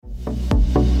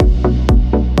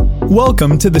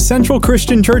Welcome to the Central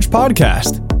Christian Church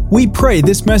podcast. We pray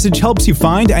this message helps you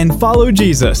find and follow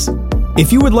Jesus.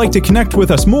 If you would like to connect with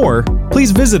us more,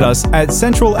 please visit us at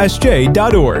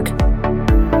centralsj.org.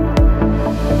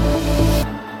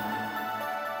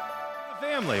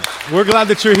 Family, we're glad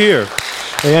that you're here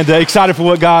and excited for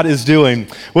what God is doing.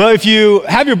 Well, if you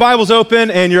have your Bibles open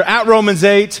and you're at Romans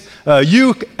 8,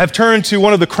 you have turned to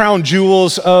one of the crown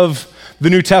jewels of the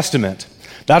New Testament.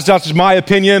 That's not just my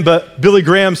opinion, but Billy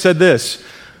Graham said this: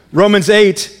 Romans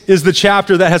 8 is the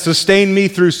chapter that has sustained me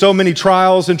through so many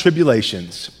trials and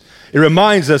tribulations. It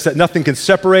reminds us that nothing can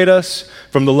separate us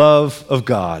from the love of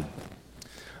God.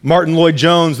 Martin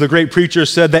Lloyd-Jones, the great preacher,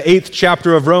 said the 8th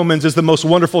chapter of Romans is the most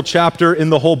wonderful chapter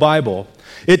in the whole Bible.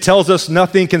 It tells us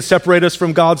nothing can separate us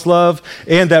from God's love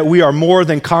and that we are more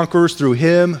than conquerors through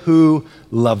Him who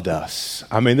loved us.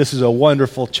 I mean, this is a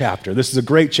wonderful chapter. This is a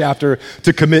great chapter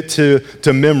to commit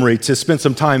to memory, to spend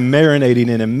some time marinating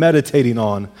in and meditating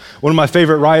on. One of my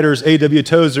favorite writers, A.W.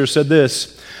 Tozer, said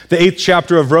this: the 8th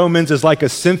chapter of Romans is like a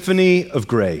symphony of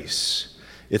grace.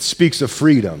 It speaks of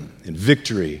freedom and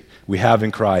victory we have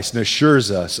in Christ and assures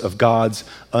us of God's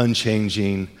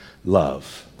unchanging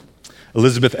love.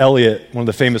 Elizabeth Elliot, one of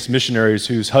the famous missionaries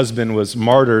whose husband was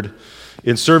martyred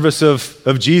in service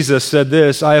of Jesus, said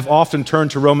this: I have often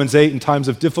turned to Romans 8 in times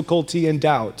of difficulty and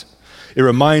doubt. It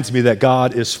reminds me that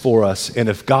God is for us, and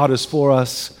if God is for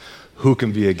us, who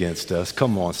can be against us?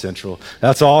 Come on, Central.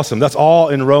 That's awesome. That's all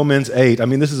in Romans 8. I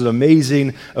mean, this is an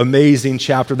amazing, amazing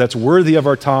chapter that's worthy of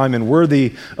our time and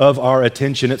worthy of our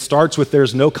attention. It starts with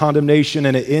there's no condemnation,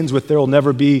 and it ends with there will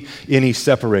never be any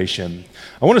separation.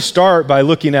 I want to start by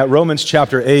looking at Romans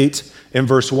chapter 8 and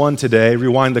verse 1 today.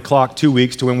 Rewind the clock 2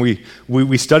 weeks to when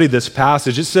we studied this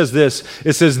passage. It says this: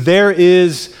 it says, there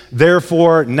is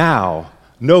therefore now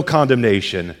no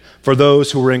condemnation for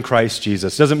those who are in Christ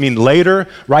Jesus. Doesn't mean later,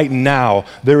 right now,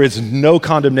 there is no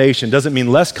condemnation. Doesn't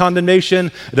mean less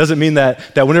condemnation. It doesn't mean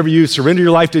that whenever you surrender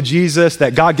your life to Jesus,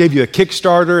 that God gave you a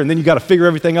Kickstarter and then you got to figure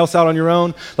everything else out on your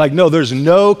own. Like, no, there's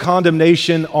no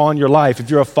condemnation on your life.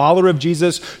 If you're a follower of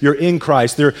Jesus, you're in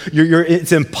Christ.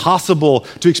 It's impossible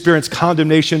to experience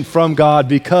condemnation from God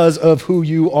because of who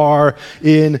you are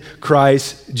in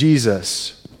Christ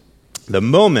Jesus. The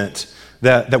moment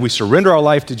that we surrender our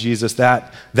life to Jesus,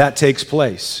 that takes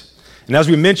place. And as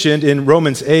we mentioned in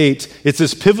Romans 8, it's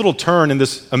this pivotal turn in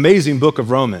this amazing book of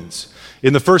Romans.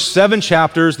 In the first 7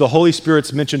 chapters, the Holy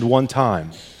Spirit's mentioned 1 time.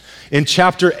 In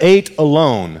chapter 8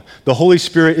 alone, the Holy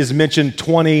Spirit is mentioned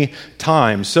 20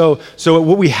 times. So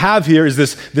what we have here is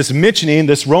this mentioning,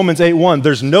 this Romans 8:1,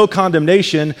 there's no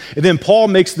condemnation. And then Paul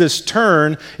makes this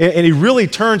turn, and he really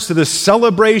turns to this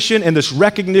celebration and this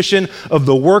recognition of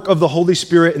the work of the Holy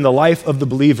Spirit in the life of the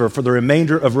believer for the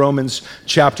remainder of Romans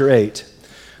chapter 8.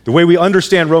 The way we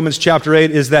understand Romans chapter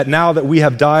 8 is that now that we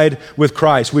have died with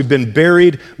Christ, we've been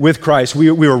buried with Christ,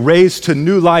 we were raised to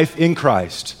new life in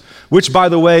Christ. Which, by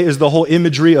the way, is the whole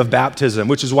imagery of baptism,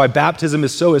 which is why baptism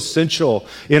is so essential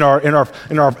in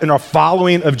our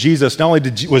following of Jesus. Not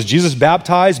only was Jesus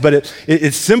baptized, but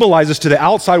it symbolizes to the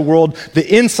outside world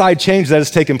the inside change that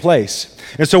has taken place.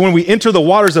 And so when we enter the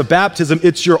waters of baptism,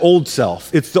 it's your old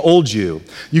self. It's the old you.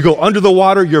 You go under the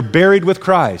water, you're buried with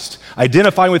Christ,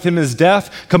 identifying with Him in His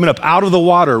death, coming up out of the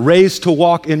water, raised to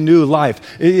walk in new life,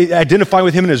 identifying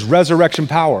with Him in His resurrection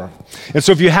power. And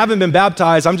so if you haven't been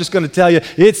baptized, I'm just going to tell you,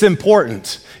 it's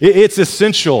important. It's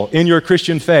essential in your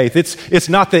Christian faith. It's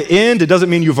not the end. It doesn't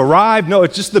mean you've arrived. No,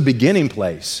 it's just the beginning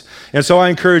place. And so I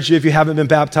encourage you, if you haven't been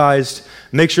baptized,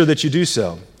 make sure that you do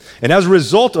so. And as a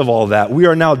result of all that, we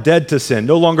are now dead to sin,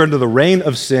 no longer under the reign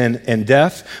of sin and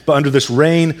death, but under this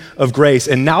reign of grace.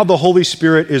 And now the Holy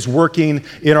Spirit is working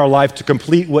in our life to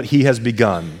complete what He has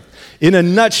begun. In a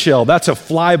nutshell, that's a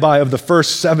flyby of the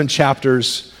first 7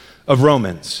 chapters of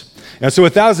Romans. And so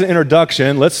with that as an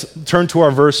introduction, let's turn to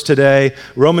our verse today,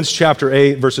 Romans chapter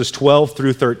 8, verses 12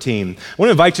 through 13. I want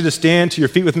to invite you to stand to your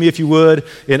feet with me, if you would,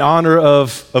 in honor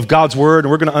of God's word.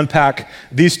 And we're going to unpack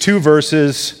these 2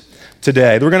 verses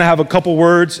today. We're going to have a couple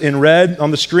words in red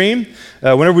on the screen.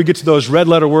 Whenever we get to those red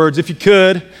letter words, if you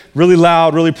could, really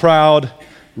loud, really proud,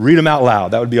 read them out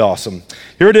loud. That would be awesome.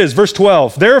 Here it is, verse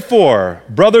 12. Therefore,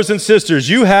 brothers and sisters,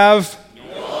 you have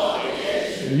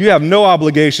no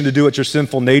obligation to do what your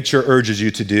sinful nature urges you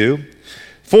to do.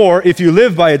 For if you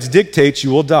live by its dictates,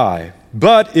 you will die.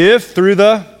 But if through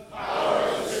the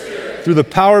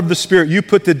power of the Spirit you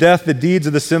put to death the deeds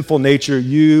of the sinful nature,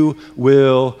 you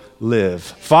will live.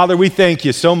 Father, we thank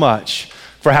you so much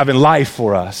for having life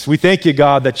for us. We thank you,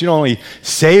 God, that you don't only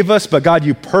save us, but God,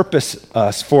 you purpose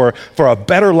us for a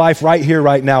better life right here,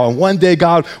 right now. And one day,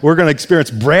 God, we're going to experience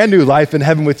brand new life in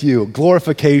heaven with you,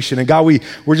 glorification. And God,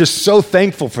 we're just so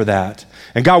thankful for that.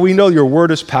 And God, we know your word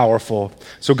is powerful.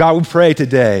 So God, we pray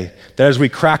today that as we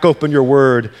crack open your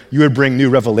word, you would bring new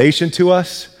revelation to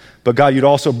us. But God, you'd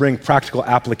also bring practical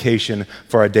application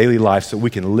for our daily life so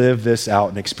we can live this out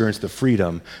and experience the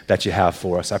freedom that you have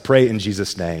for us. I pray in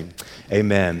Jesus' name,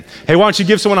 amen. Hey, why don't you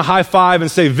give someone a high five and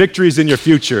say, victory is in your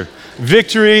future.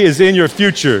 Victory is in your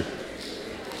future.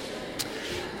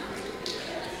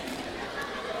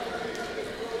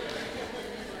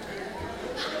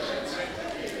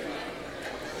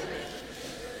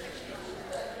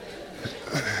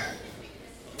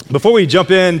 Before we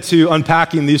jump into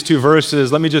unpacking these two verses,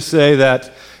 let me just say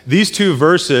that these two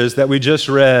verses that we just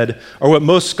read are what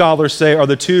most scholars say are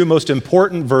the two most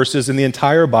important verses in the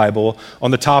entire Bible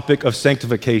on the topic of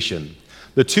sanctification.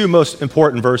 The two most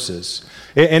important verses.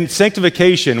 And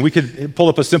sanctification, we could pull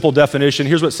up a simple definition.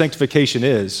 Here's what sanctification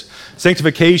is.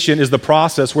 Sanctification is the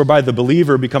process whereby the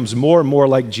believer becomes more and more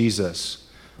like Jesus.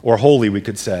 Or holy, we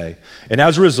could say. And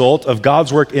as a result of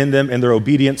God's work in them and their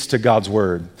obedience to God's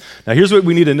word. Now, here's what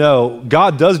we need to know.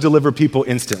 God does deliver people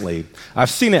instantly.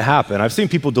 I've seen it happen. I've seen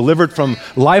people delivered from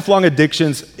lifelong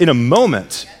addictions in a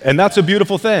moment, and that's a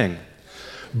beautiful thing.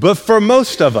 But for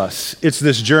most of us, it's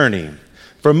this journey.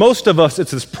 For most of us, it's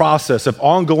this process of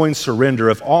ongoing surrender,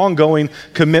 of ongoing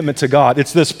commitment to God.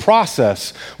 It's this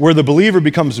process where the believer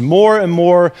becomes more and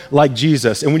more like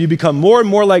Jesus. And when you become more and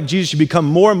more like Jesus, you become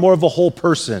more and more of a whole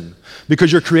person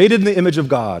because you're created in the image of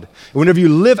God. And whenever you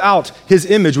live out his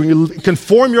image, when you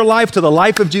conform your life to the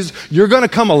life of Jesus, you're going to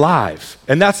come alive.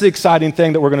 And that's the exciting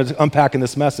thing that we're going to unpack in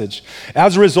this message.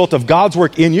 As a result of God's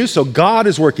work in you, so God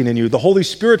is working in you, the Holy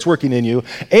Spirit's working in you,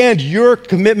 and your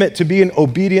commitment to being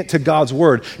obedient to God's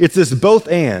word. It's this both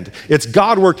and. It's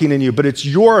God working in you, but it's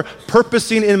your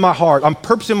purposing in my heart. I'm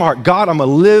purposing in my heart. God, I'm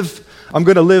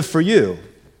going to live for you.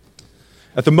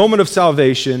 At the moment of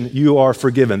salvation, you are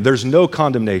forgiven. There's no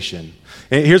condemnation.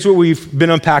 And here's what we've been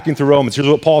unpacking through Romans. Here's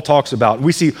what Paul talks about.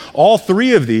 We see all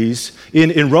three of these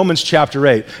in Romans chapter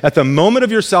 8. At the moment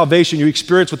of your salvation, you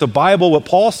experience with the Bible what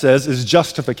Paul says is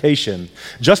justification.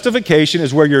 Justification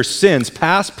is where your sins,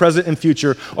 past, present, and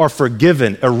future, are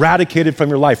forgiven, eradicated from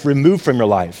your life, removed from your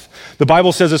life. The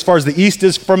Bible says as far as the east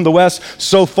is from the west,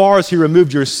 so far as he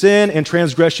removed your sin and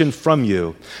transgression from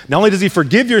you. Not only does he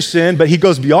forgive your sin, but he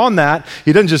goes beyond that.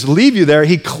 He doesn't just leave you there.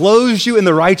 He clothes you in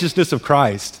the righteousness of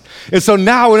Christ. And so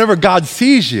now whenever God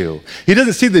sees you, he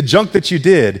doesn't see the junk that you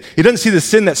did. He doesn't see the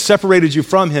sin that separated you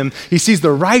from him. He sees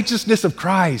the righteousness of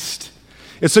Christ.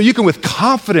 And so you can with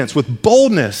confidence, with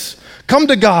boldness, come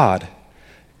to God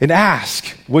and ask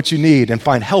what you need and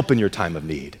find help in your time of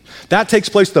need. That takes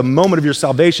place the moment of your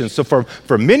salvation. So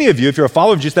for many of you, if you're a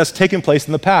follower of Jesus, that's taken place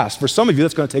in the past. For some of you,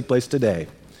 that's going to take place today.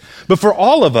 But for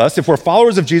all of us, if we're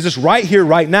followers of Jesus right here,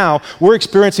 right now, we're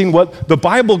experiencing what the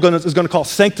Bible is going to call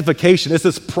sanctification. It's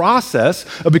this process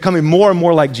of becoming more and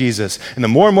more like Jesus. And the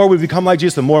more and more we become like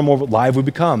Jesus, the more and more alive we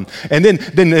become. And then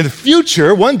in the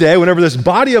future, one day, whenever this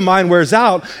body of mine wears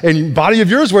out and body of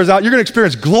yours wears out, you're going to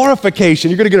experience glorification.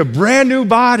 You're going to get a brand new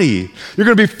body. You're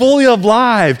going to be fully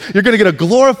alive. You're going to get a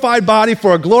glorified body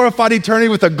for a glorified eternity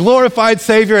with a glorified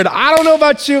Savior. And I don't know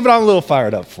about you, but I'm a little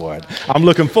fired up for it. I'm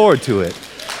looking forward to it.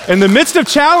 In the midst of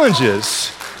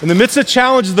challenges, in the midst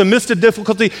of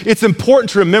difficulty, it's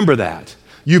important to remember that.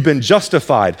 You've been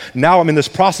justified. Now I'm in this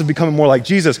process of becoming more like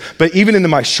Jesus. But even in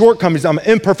my shortcomings, I'm an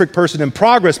imperfect person in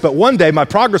progress. But one day my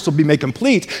progress will be made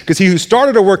complete because he who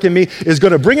started a work in me is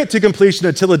going to bring it to completion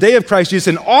until the day of Christ Jesus.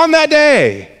 And on that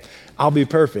day, I'll be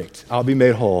perfect. I'll be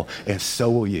made whole. And so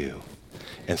will you.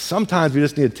 And sometimes we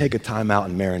just need to take a time out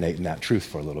and marinate in that truth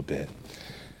for a little bit.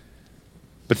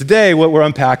 But today, what we're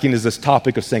unpacking is this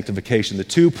topic of sanctification, the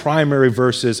two primary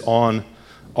verses on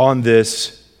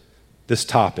this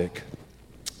topic.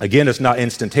 Again, it's not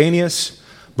instantaneous.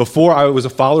 Before I was a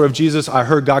follower of Jesus, I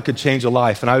heard God could change a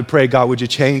life, and I would pray, God, would you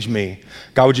change me?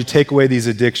 God, would you take away these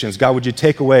addictions? God, would you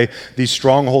take away these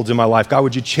strongholds in my life? God,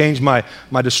 would you change my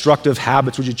destructive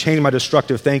habits? Would you change my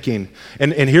destructive thinking?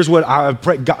 And here's what I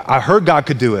prayed. I heard God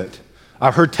could do it.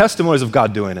 I've heard testimonies of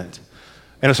God doing it.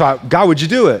 And so God, would you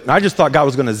do it? And I just thought God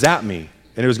was going to zap me.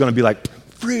 And it was going to be like,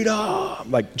 freedom,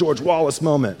 like George Wallace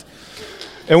moment.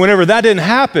 And whenever that didn't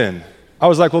happen, I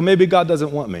was like, well, maybe God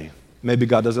doesn't want me. Maybe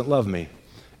God doesn't love me.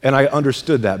 And I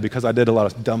understood that because I did a lot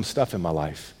of dumb stuff in my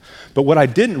life. But what I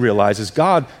didn't realize is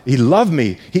God, he loved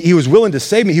me. He was willing to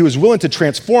save me. He was willing to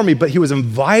transform me, but he was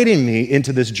inviting me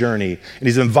into this journey. And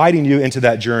he's inviting you into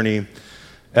that journey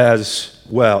as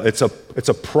well. It's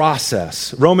a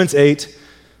process. Romans 8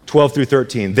 12 through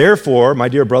 13. Therefore, my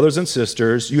dear brothers and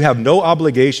sisters, you have no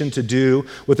obligation to do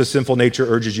what the sinful nature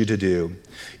urges you to do.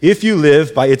 If you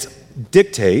live by its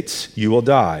dictates, you will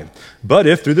die. But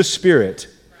if through the Spirit,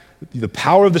 the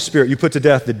power of the Spirit, you put to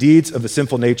death the deeds of the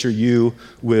sinful nature, you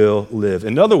will live.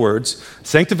 In other words,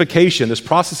 sanctification, this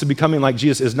process of becoming like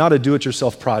Jesus, is not a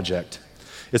do-it-yourself project.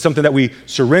 It's something that we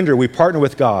surrender, we partner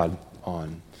with God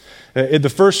on. The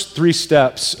first 3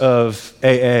 steps of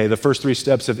AA, the first 3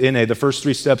 steps of NA, the first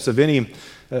 3 steps of any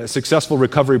successful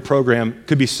recovery program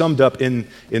could be summed up in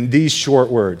these short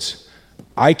words.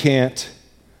 I can't,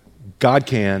 God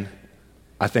can,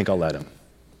 I think I'll let him.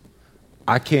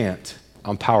 I can't,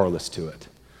 I'm powerless to it.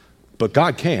 But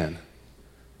God can,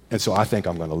 and so I think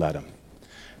I'm going to let him.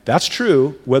 That's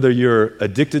true whether you're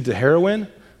addicted to heroin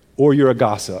or you're a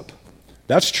gossip.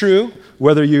 That's true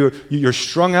whether you're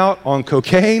strung out on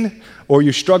cocaine or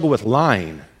you struggle with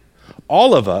lying.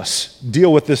 All of us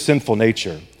deal with this sinful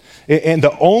nature. And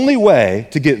the only way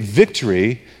to get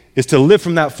victory is to live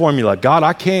from that formula. God,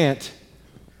 I can't,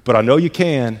 but I know you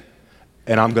can,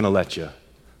 and I'm going to let you.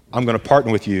 I'm going to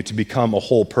partner with you to become a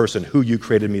whole person, who you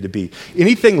created me to be.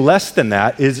 Anything less than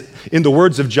that is, in the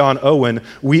words of John Owen,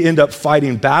 we end up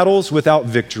fighting battles without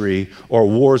victory or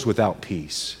wars without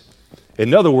peace.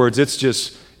 In other words,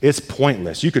 it's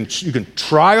pointless. You can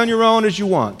try on your own as you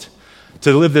want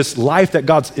to live this life that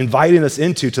God's inviting us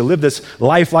into, to live this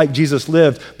life like Jesus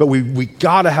lived, but we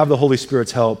got to have the Holy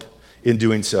Spirit's help in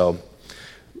doing so.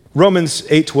 Romans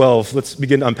 8:12, let's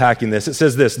begin unpacking this. It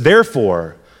says this,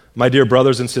 therefore, my dear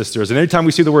brothers and sisters, and anytime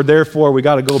we see the word therefore, we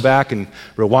got to go back and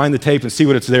rewind the tape and see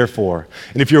what it's there for.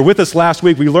 And if you're with us last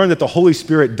week, we learned that the Holy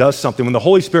Spirit does something. When the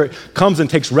Holy Spirit comes and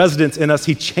takes residence in us,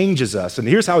 he changes us. And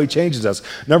here's how he changes us.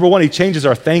 Number 1, he changes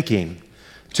our thinking.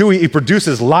 2, he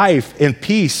produces life and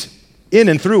peace in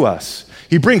and through us.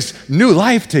 He brings new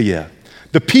life to you.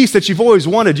 The peace that you've always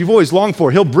wanted, you've always longed for,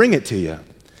 he'll bring it to you.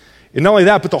 And not only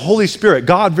that, but the Holy Spirit,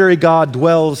 God, very God,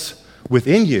 dwells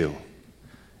within you.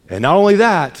 And not only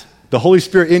that, the Holy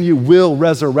Spirit in you will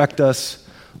resurrect us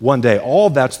one day. All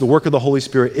that's the work of the Holy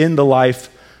Spirit in the life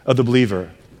of the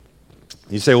believer.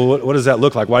 You say, well, what does that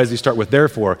look like? Why does he start with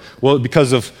therefore? Well,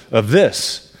 because of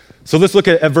this. So let's look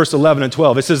at verse 11 and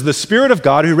 12. It says, the Spirit of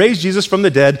God who raised Jesus from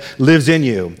the dead lives in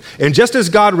you. And just as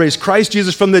God raised Christ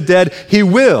Jesus from the dead, he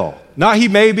will, not he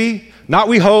maybe, not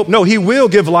we hope, no, he will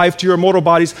give life to your mortal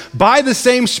bodies by the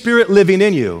same Spirit living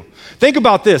in you. Think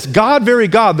about this. God, very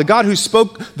God, the God who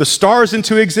spoke the stars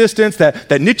into existence,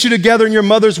 that knit you together in your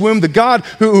mother's womb, the God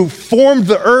who formed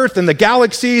the earth and the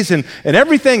galaxies and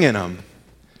everything in them,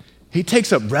 he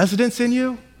takes up residence in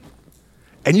you,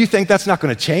 and you think that's not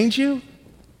going to change you?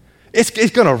 It's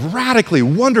going to radically,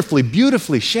 wonderfully,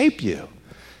 beautifully shape you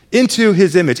into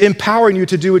his image, empowering you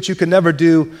to do what you can never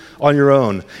do on your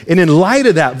own. And in light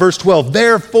of that, verse 12,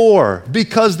 therefore,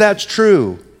 because that's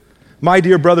true, my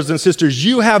dear brothers and sisters,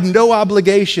 you have no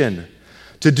obligation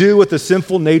to do what the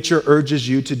sinful nature urges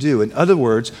you to do. In other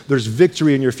words, there's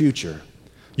victory in your future.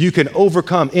 You can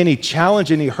overcome any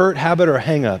challenge, any hurt, habit, or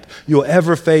hang-up you'll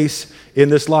ever face in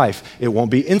this life. It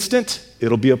won't be instant.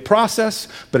 It'll be a process,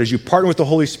 but as you partner with the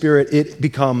Holy Spirit, it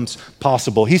becomes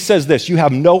possible. He says this, you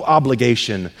have no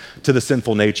obligation to the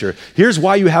sinful nature. Here's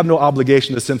why you have no obligation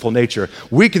to the sinful nature.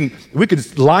 We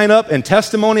could line up and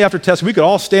testimony after testimony. We could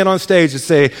all stand on stage and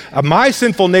say, my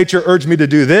sinful nature urged me to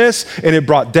do this, and it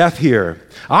brought death here.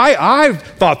 I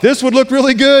thought this would look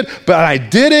really good, but I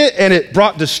did it, and it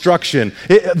brought destruction.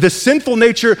 The sinful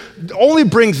nature only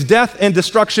brings death and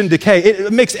destruction, decay.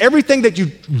 It makes everything that you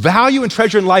value and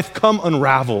treasure in life come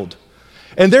unraveled.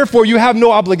 And therefore, you have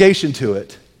no obligation to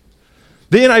it.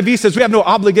 The NIV says we have no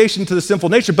obligation to the sinful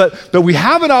nature, but we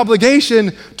have an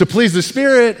obligation to please the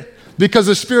Spirit because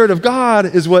the Spirit of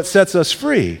God is what sets us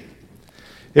free.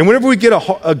 And whenever we get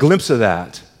a glimpse of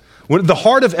that, when the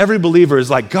heart of every believer is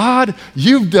like, God,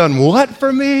 you've done what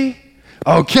for me?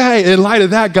 Okay, in light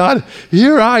of that, God,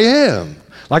 here I am.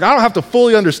 Like, I don't have to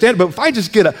fully understand it, but if I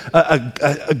just get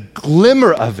a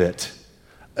glimmer of it,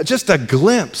 just a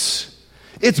glimpse,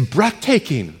 it's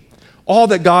breathtaking, all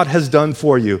that God has done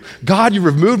for you. God, you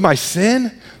removed my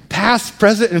sin, past,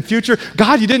 present, and future.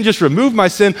 God, you didn't just remove my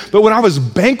sin, but when I was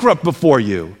bankrupt before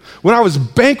you, when I was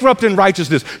bankrupt in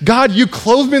righteousness, God, you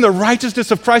clothed me in the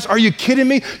righteousness of Christ. Are you kidding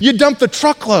me? You dumped the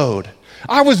truckload.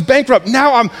 I was bankrupt.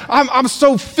 Now I'm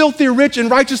so filthy rich in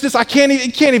righteousness, I can't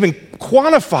even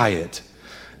quantify it.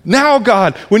 Now,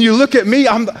 God, when you look at me,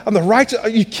 I'm the righteous. Are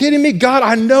you kidding me? God,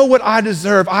 I know what I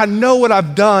deserve. I know what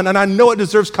I've done, and I know it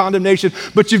deserves condemnation,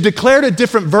 but you've declared a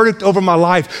different verdict over my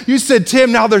life. You said,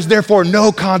 Tim, now there's therefore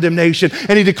no condemnation,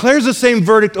 and he declares the same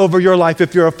verdict over your life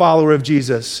if you're a follower of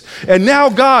Jesus. And now,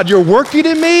 God, you're working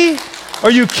in me.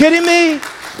 Are you kidding me?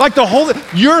 Like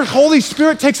your Holy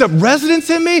Spirit takes up residence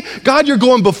in me. God, you're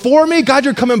going before me. God,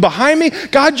 you're coming behind me.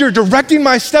 God, you're directing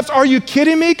my steps. Are you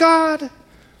kidding me, God?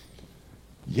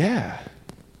 Yeah,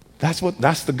 that's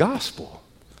the gospel.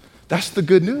 That's the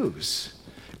good news.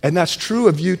 And that's true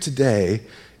of you today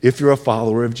if you're a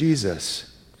follower of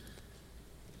Jesus.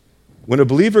 When a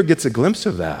believer gets a glimpse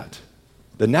of that,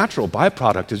 the natural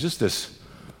byproduct is just this,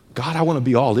 God, I want to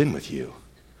be all in with you.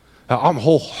 I'm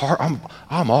whole heart,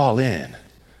 I'm all in.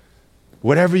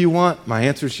 Whatever you want, my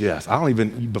answer is yes.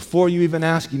 Before you even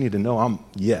ask, you need to know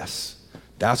yes.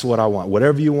 That's what I want.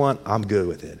 Whatever you want, I'm good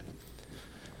with it.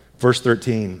 Verse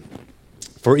 13,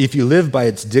 for if you live by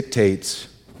its dictates,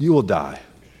 you will die.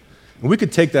 And we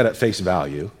could take that at face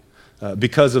value.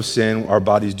 Because of sin, our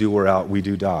bodies do wear out, we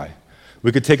do die.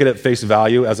 We could take it at face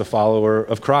value as a follower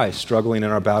of Christ, struggling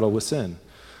in our battle with sin.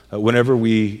 Whenever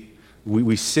we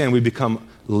sin, we become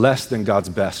less than God's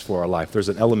best for our life. There's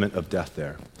an element of death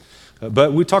there.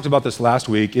 But we talked about this last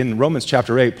week. In Romans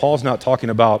chapter 8, Paul's not talking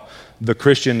about the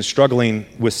Christian struggling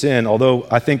with sin, although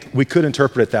I think we could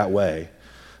interpret it that way.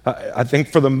 I think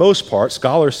for the most part,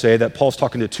 scholars say that Paul's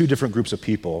talking to two different groups of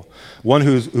people. One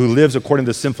who lives according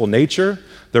to sinful nature.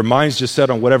 Their mind's just set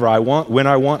on whatever I want, when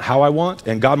I want, how I want,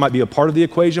 and God might be a part of the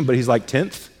equation, but he's like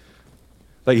 10th.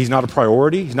 Like he's not a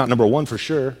priority. He's not number one for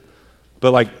sure.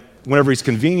 But like whenever he's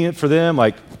convenient for them,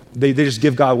 like they just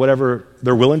give God whatever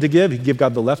they're willing to give. He give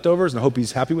God the leftovers and I hope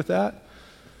he's happy with that.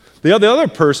 The other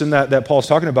person that Paul's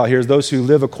talking about here is those who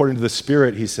live according to the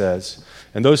Spirit, he says.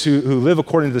 And those who live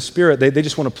according to the Spirit, they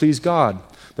just want to please God.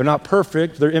 They're not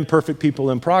perfect. They're imperfect people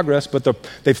in progress, but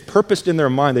they've purposed in their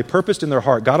mind, they purposed in their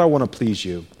heart, God, I want to please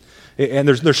you. And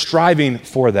they're striving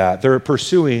for that. They're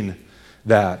pursuing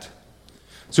that.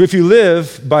 So if you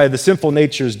live by the sinful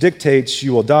nature's dictates,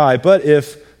 you will die. But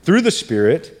if through the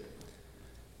Spirit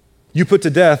you put to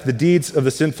death the deeds of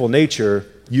the sinful nature,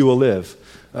 you will live.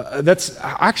 I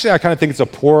kind of think it's a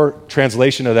poor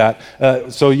translation of that. The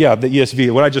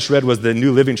ESV. What I just read was the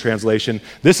New Living Translation.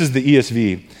 This is the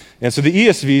ESV. And so the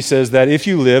ESV says that if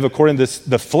you live according to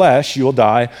the flesh, you will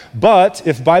die. But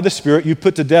if by the Spirit you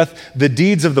put to death the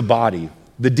deeds of the body,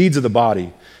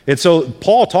 And so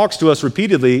Paul talks to us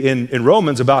repeatedly in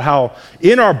Romans about how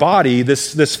in our body,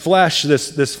 this flesh,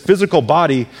 this physical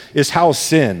body is how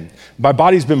sin. My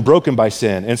body's been broken by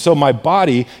sin. And so my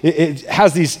body, it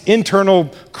has these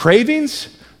internal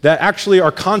cravings that actually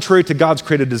are contrary to God's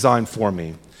created design for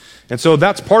me. And so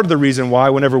that's part of the reason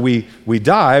why whenever we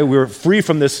die, we're free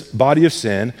from this body of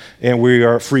sin and we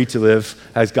are free to live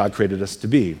as God created us to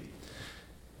be.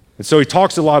 And so he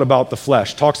talks a lot about the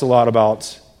flesh, talks a lot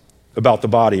about the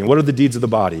body. And what are the deeds of the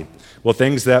body? Well,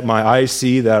 things that my eyes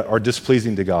see that are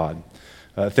displeasing to God.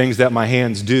 Things that my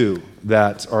hands do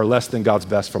that are less than God's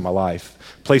best for my life.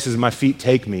 Places my feet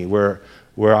take me where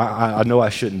I know I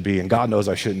shouldn't be and God knows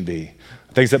I shouldn't be.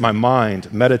 Things that my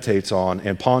mind meditates on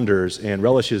and ponders and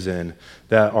relishes in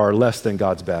that are less than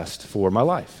God's best for my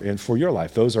life and for your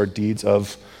life. Those are deeds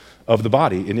of the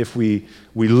body. And if we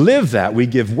live that, we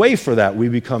give way for that, we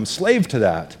become slave to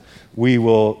that, we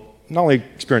will not only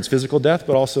experience physical death,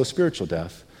 but also spiritual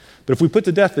death. But if we put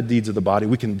to death the deeds of the body,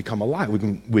 we can become alive.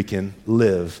 We can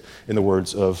live, in the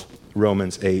words of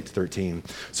Romans 8:13.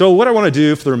 So what I want to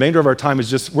do for the remainder of our time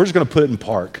is we're just going to put it in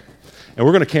park, and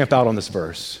we're going to camp out on this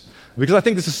verse, because I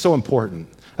think this is so important.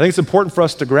 I think it's important for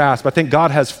us to grasp. I think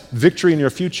God has victory in your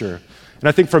future. And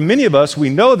I think for many of us, we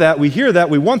know that, we hear that,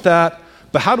 we want that,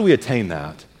 but how do we attain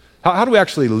that? How do we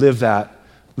actually live that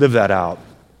out?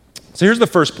 So here's the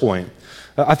first point.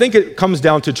 I think it comes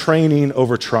down to training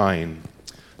over trying.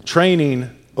 Training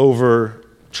over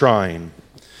trying.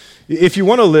 If you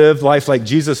want to live life like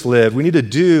Jesus lived, we need to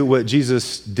do what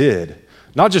Jesus did.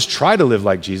 Not just try to live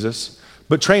like Jesus,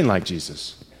 but train like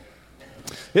Jesus.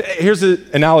 Here's an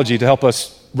analogy to help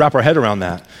us wrap our head around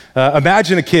that.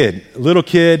 Imagine a little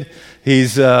kid,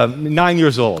 he's 9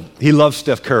 years old. He loves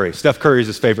Steph Curry. Steph Curry is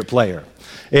his favorite player.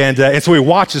 And so he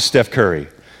watches Steph Curry.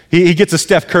 He gets a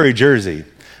Steph Curry jersey.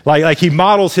 Like he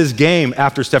models his game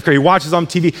after Steph Curry. He watches on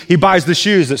TV. He buys the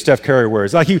shoes that Steph Curry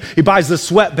wears. Like he buys the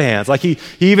sweatbands. Like he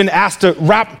even asked to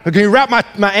can you wrap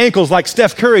my ankles like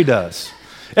Steph Curry does?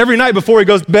 Every night before he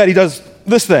goes to bed, he does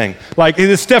this thing. Like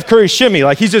this Steph Curry shimmy.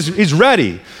 Like he's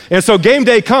ready. And so game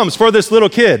day comes for this little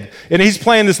kid. And he's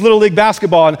playing this little league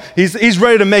basketball. And he's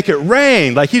ready to make it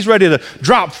rain. Like he's ready to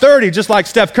drop 30 just like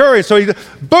Steph Curry. So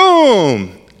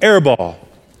boom, air ball.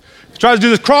 He tries to do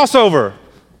this crossover.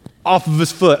 Off of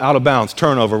his foot, out of bounds,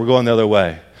 turnover, we're going the other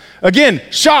way. Again,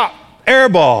 shot, air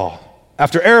ball,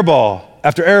 after air ball,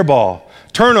 after air ball,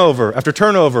 turnover, after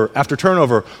turnover, after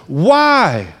turnover.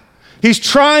 Why? He's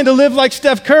trying to live like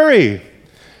Steph Curry.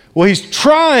 Well, he's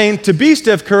trying to be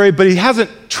Steph Curry, but he hasn't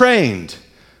trained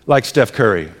like Steph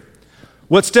Curry.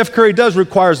 What Steph Curry does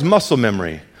requires muscle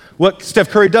memory. What Steph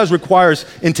Curry does requires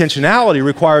intentionality,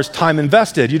 requires time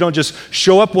invested. You don't just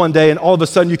show up one day and all of a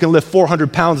sudden you can lift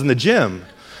 400 pounds in the gym.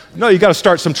 No, you got to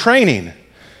start some training.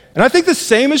 And I think the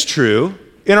same is true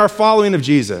in our following of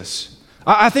Jesus.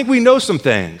 I think we know some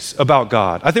things about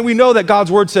God. I think we know that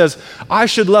God's word says, I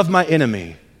should love my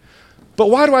enemy. But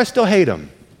why do I still hate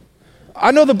him?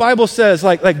 I know the Bible says,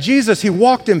 like Jesus, he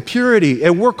walked in purity,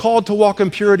 and we're called to walk in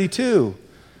purity too.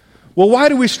 Well, why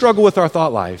do we struggle with our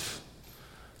thought life?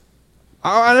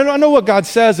 I know what God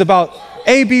says about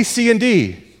A, B, C, and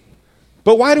D,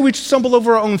 but why do we stumble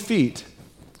over our own feet?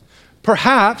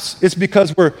 Perhaps it's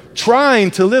because we're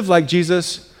trying to live like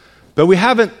Jesus, but we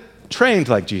haven't trained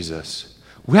like Jesus.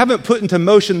 We haven't put into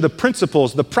motion the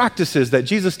principles, the practices that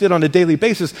Jesus did on a daily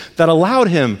basis that allowed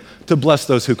him to bless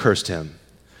those who cursed him.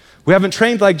 We haven't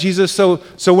trained like Jesus, so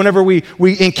whenever we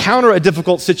encounter a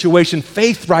difficult situation,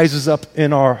 faith rises up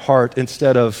in our heart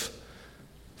instead of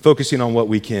focusing on what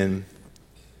we can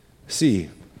see.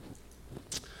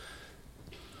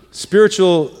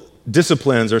 Spiritual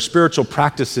disciplines or spiritual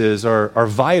practices are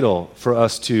vital for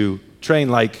us to train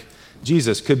like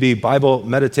Jesus. Could be Bible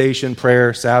meditation,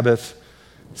 prayer, Sabbath,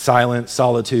 silence,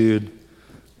 solitude.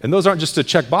 And those aren't just to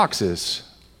check boxes.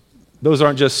 Those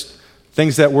aren't just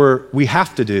things that we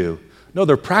have to do. No,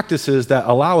 they're practices that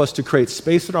allow us to create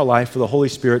space in our life for the Holy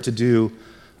Spirit to do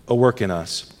a work in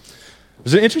us.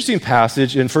 There's an interesting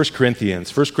passage in 1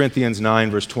 Corinthians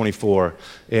 9, verse 24.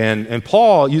 And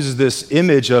Paul uses this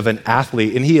image of an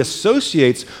athlete, and he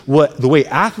associates the way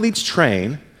athletes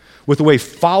train with the way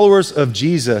followers of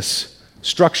Jesus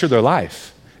structure their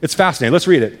life. It's fascinating. Let's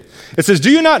read it. It says, do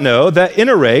you not know that in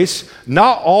a race,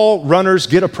 not all runners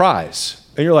get a prize?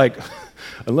 And you're like,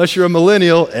 unless you're a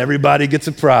millennial, everybody gets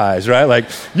a prize, right? Like,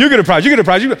 you get a prize, you get a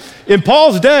prize. In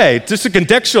Paul's day, just to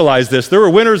contextualize this, there were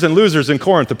winners and losers in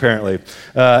Corinth, apparently,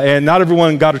 and not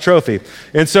everyone got a trophy.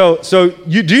 And so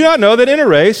you do not know that in a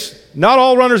race, not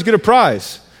all runners get a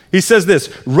prize. He says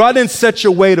this, run in such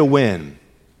a way to win.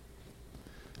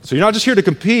 So you're not just here to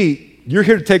compete, you're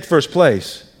here to take first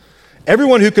place.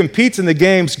 Everyone who competes in the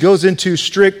games goes into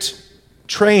strict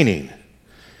training.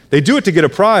 They do it to get a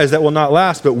prize that will not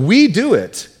last, but we do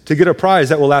it to get a prize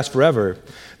that will last forever.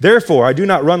 Therefore, I do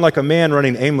not run like a man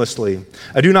running aimlessly.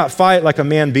 I do not fight like a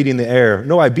man beating the air.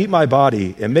 No, I beat my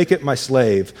body and make it my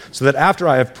slave, so that after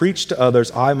I have preached to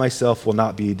others, I myself will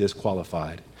not be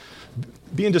disqualified.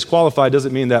 Being disqualified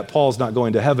doesn't mean that Paul's not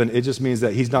going to heaven. It just means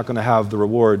that he's not going to have the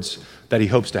rewards that he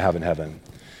hopes to have in heaven.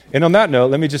 And on that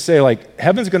note, let me just say,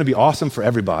 heaven's going to be awesome for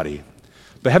everybody,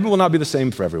 but heaven will not be the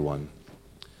same for everyone.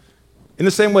 In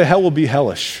the same way, hell will be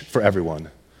hellish for everyone,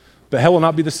 but hell will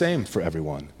not be the same for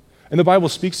everyone. And the Bible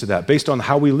speaks to that based on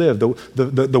how we live,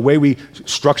 the way we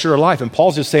structure our life. And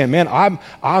Paul's just saying, man,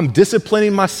 I'm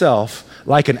disciplining myself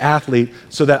like an athlete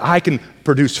so that I can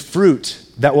produce fruit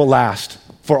that will last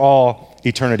for all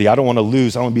eternity. I don't want to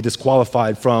lose. I don't want to be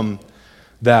disqualified from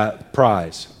that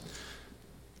prize.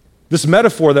 This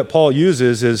metaphor that Paul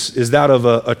uses is that of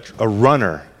a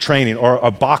runner training or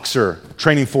a boxer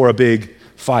training for a big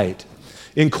fight.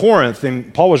 In Corinth,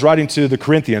 and Paul was writing to the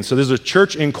Corinthians, so there's a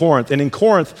church in Corinth, and in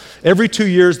Corinth, every 2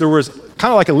 years there was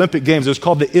kind of like Olympic Games. It was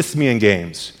called the Isthmian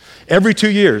Games. Every 2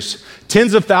 years,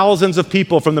 tens of thousands of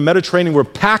people from the Mediterranean were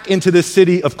packed into this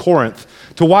city of Corinth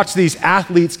to watch these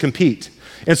athletes compete.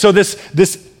 And so this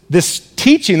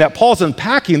teaching that Paul's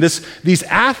unpacking, these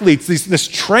athletes, this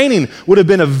training would have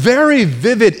been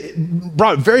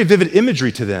brought very vivid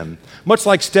imagery to them, much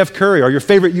like Steph Curry or your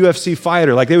favorite UFC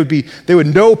fighter. Like they would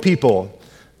know people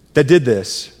that did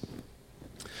this.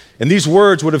 And these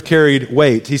words would have carried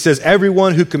weight. He says,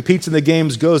 everyone who competes in the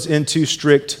games goes into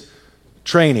strict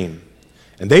training.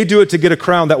 And they do it to get a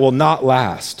crown that will not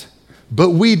last. But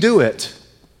we do it.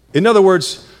 In other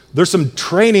words, there's some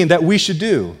training that we should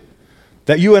do,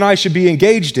 that you and I should be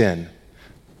engaged in.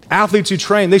 Athletes who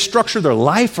train, they structure their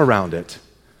life around it.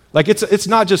 Like it's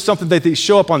not just something that they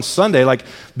show up on Sunday, like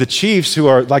the Chiefs, who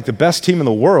are like the best team in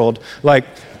the world. Like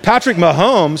Patrick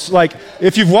Mahomes, like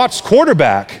if you've watched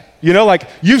quarterback, like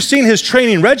you've seen his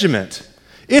training regiment.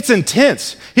 It's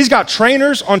intense. He's got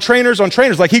trainers on trainers on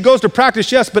trainers. Like he goes to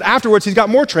practice, yes, but afterwards he's got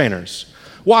more trainers.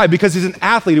 Why? Because he's an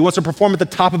athlete who wants to perform at the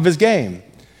top of his game.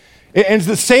 And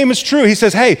the same is true. He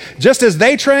says, hey, just as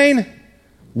they train,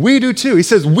 we do too. He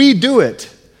says, we do it,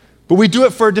 but we do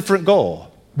it for a different goal.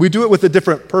 We do it with a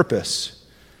different purpose.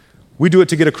 We do it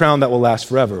to get a crown that will last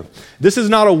forever. This is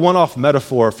not a one-off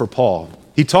metaphor for Paul.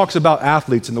 He talks about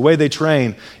athletes and the way they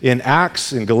train in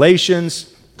Acts, in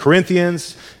Galatians,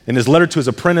 Corinthians, in his letter to his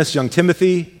apprentice, young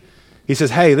Timothy. He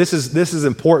says, hey, this is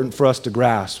important for us to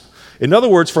grasp. In other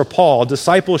words, for Paul,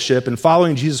 discipleship and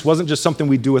following Jesus wasn't just something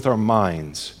we do with our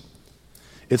minds.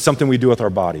 It's something we do with our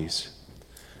bodies.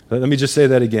 Let me just say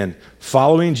that again.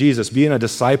 Following Jesus, being a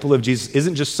disciple of Jesus,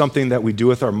 isn't just something that we do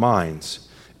with our minds.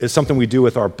 It's something we do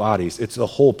with our bodies. It's the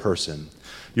whole person.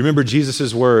 You remember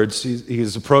Jesus' words,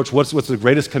 his approach, what's the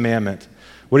greatest commandment?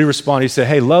 What did he respond? He said,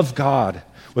 hey, love God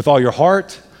with all your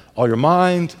heart, all your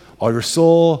mind, all your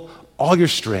soul, all your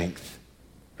strength,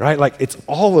 right? Like it's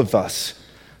all of us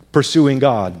pursuing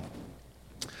God.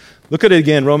 Look at it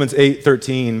again, Romans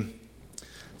 8:13. It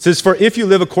says, for if you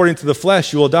live according to the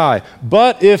flesh, you will die.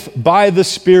 But if by the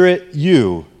Spirit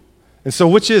you. And so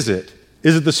which is it?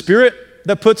 Is it the Spirit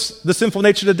that puts the sinful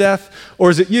nature to death,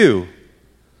 or is it you?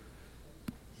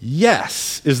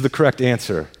 Yes is the correct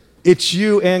answer. It's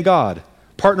you and God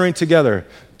partnering together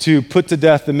to put to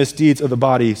death the misdeeds of the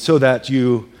body so that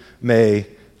you may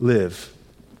live.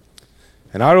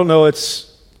 And I don't know,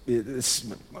 it's if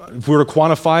we were to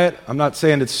quantify it, I'm not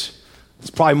saying it's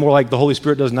probably more like the Holy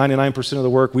Spirit does 99% of the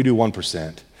work, we do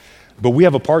 1%. But we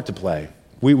have a part to play.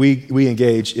 We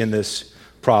engage in this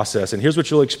process. And here's what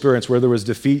you'll experience. Where there was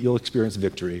defeat, you'll experience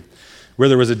victory. Where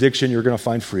there was addiction, you're going to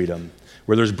find freedom.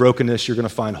 Where there's brokenness, you're going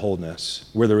to find wholeness.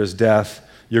 Where there is death,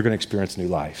 you're going to experience new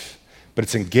life. But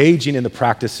it's engaging in the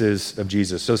practices of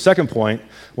Jesus. So second point,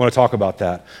 I want to talk about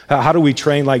that. How do we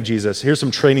train like Jesus? Here's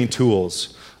some training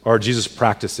tools or Jesus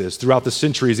practices. Throughout the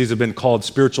centuries, these have been called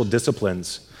spiritual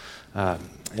disciplines.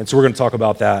 And so we're going to talk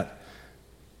about that.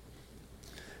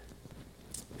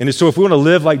 And so if we want to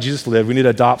live like Jesus lived, we need to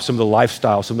adopt some of the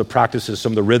lifestyle, some of the practices,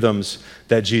 some of the rhythms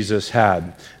that Jesus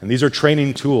had. And these are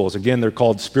training tools. Again, they're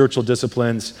called spiritual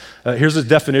disciplines. Here's a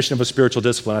definition of a spiritual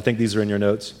discipline. I think these are in your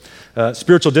notes.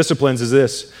 Spiritual disciplines is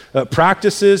this.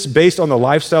 Practices based on the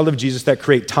lifestyle of Jesus that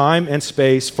create time and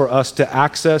space for us to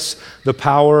access the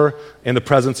power and the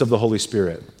presence of the Holy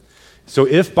Spirit. So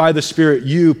if by the Spirit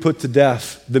you put to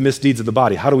death the misdeeds of the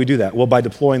body, how do we do that? Well, by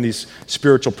deploying these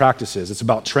spiritual practices. It's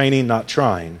about training, not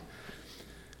trying.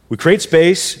 We create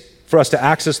space for us to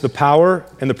access the power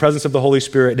and the presence of the Holy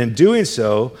Spirit, and in doing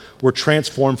so, we're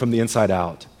transformed from the inside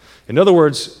out. In other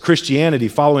words, Christianity,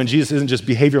 following Jesus, isn't just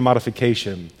behavior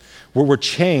modification. We're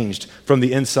changed from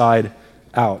the inside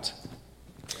out.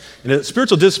 And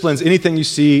spiritual disciplines, anything you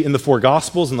see in the four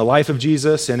Gospels, in the life of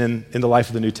Jesus, and in the life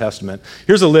of the New Testament.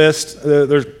 Here's a list.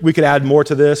 We could add more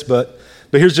to this, but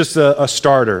here's just a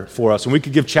starter for us. And we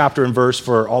could give chapter and verse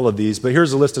for all of these, but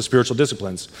here's a list of spiritual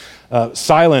disciplines.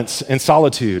 Silence and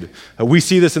solitude. We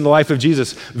see this in the life of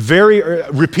Jesus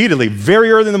repeatedly,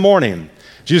 very early in the morning.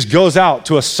 Jesus goes out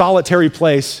to a solitary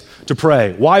place to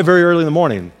pray. Why very early in the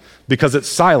morning? Because it's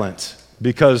silent,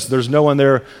 because there's no one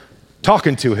there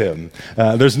talking to him.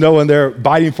 There's no one there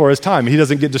biting for his time. He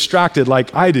doesn't get distracted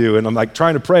like I do, and I'm like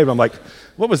trying to pray, but I'm like,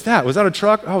 what was that? Was that a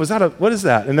truck? Oh, what is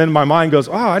that? And then my mind goes,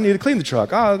 I need to clean the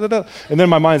truck. And then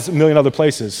my mind's a million other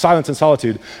places. Silence and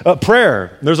solitude.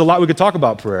 Prayer. There's a lot we could talk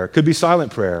about prayer. Could be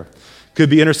silent prayer. Could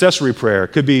be intercessory prayer.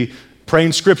 Could be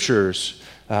praying scriptures,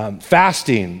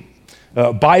 fasting,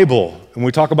 Bible. When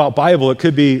we talk about Bible, it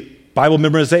could be Bible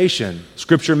memorization,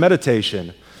 scripture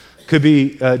meditation. Could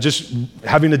be just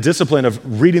having a discipline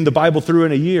of reading the Bible through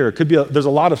in a year. There's a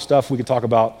lot of stuff we could talk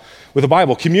about with the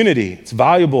Bible. Community, it's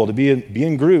valuable to be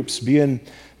in groups, be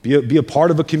a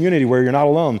part of a community where you're not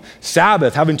alone.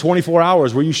 Sabbath, having 24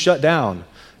 hours where you shut down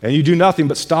and you do nothing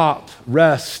but stop,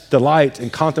 rest, delight,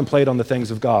 and contemplate on the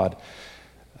things of God.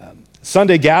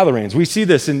 Sunday gatherings, we see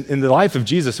this in the life of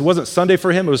Jesus. It wasn't Sunday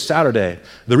for him, it was Saturday.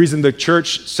 The reason the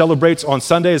church celebrates on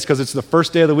Sunday is because it's the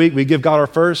first day of the week. We give God our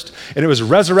first, and it was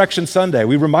Resurrection Sunday.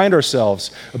 We remind ourselves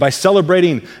by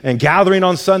celebrating and gathering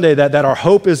on Sunday that our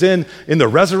hope is in the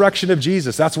resurrection of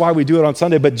Jesus. That's why we do it on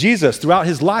Sunday. But Jesus, throughout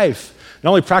his life, not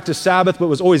only practiced Sabbath, but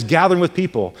was always gathering with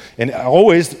people and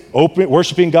always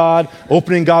worshiping God,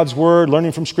 opening God's word,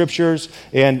 learning from scriptures.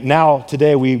 And now,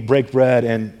 today, we break bread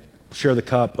and share the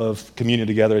cup of communion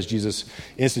together as Jesus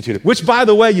instituted. Which, by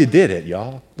the way, you did it,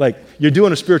 y'all. Like, you're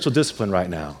doing a spiritual discipline right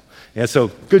now. And so,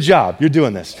 good job. You're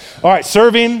doing this. All right,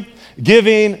 serving,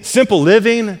 giving, simple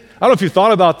living. I don't know if you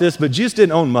thought about this, but Jesus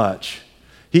didn't own much.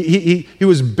 He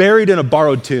was buried in a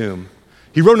borrowed tomb.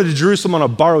 He rode into Jerusalem on a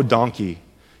borrowed donkey.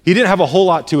 He didn't have a whole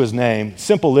lot to his name.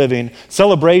 Simple living,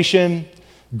 celebration,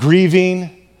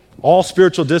 grieving, all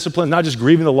spiritual disciplines, not just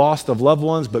grieving the loss of loved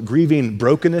ones, but grieving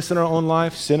brokenness in our own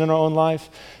life, sin in our own life,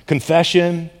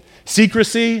 confession,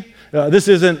 secrecy. This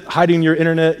isn't hiding your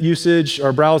internet usage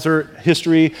or browser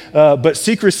history, but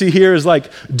secrecy here is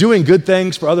like doing good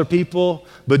things for other people,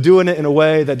 but doing it in a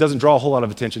way that doesn't draw a whole lot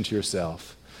of attention to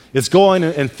yourself. It's going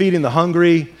and feeding the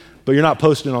hungry, but you're not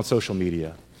posting it on social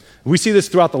media. We see this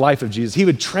throughout the life of Jesus. He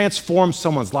would transform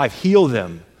someone's life, heal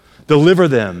them, deliver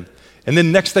them. And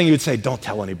then next thing he would say, don't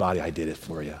tell anybody I did it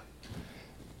for you.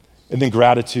 And then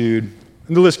gratitude,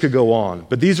 and the list could go on.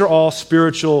 But these are all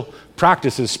spiritual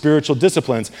practices, spiritual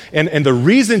disciplines. And the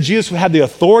reason Jesus had the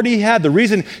authority he had, the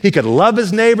reason he could love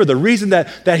his neighbor, the reason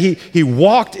that he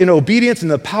walked in obedience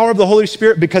and the power of the Holy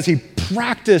Spirit, because he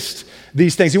practiced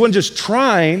these things. He wasn't just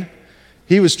trying,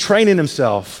 he was training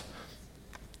himself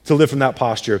to live from that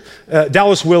posture.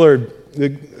 Dallas Willard, the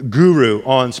guru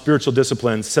on spiritual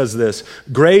disciplines, says this: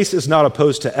 grace is not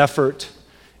opposed to effort,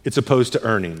 it's opposed to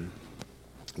earning.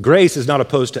 Grace is not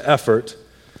opposed to effort,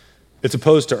 it's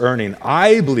opposed to earning.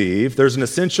 I believe there's an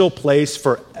essential place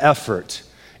for effort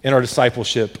in our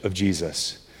discipleship of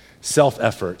Jesus,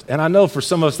 self-effort. And I know for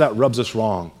some of us that rubs us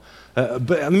wrong. But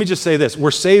let me just say this: we're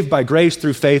saved by grace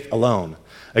through faith alone.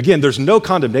 Again, there's no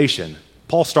condemnation.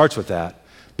 Paul starts with that.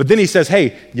 But then he says,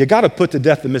 hey, you got to put to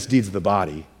death the misdeeds of the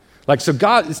body. So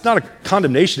God, it's not a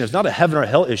condemnation, it's not a heaven or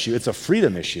hell issue, it's a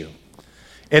freedom issue.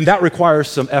 And that requires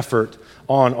some effort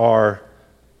on our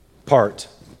part.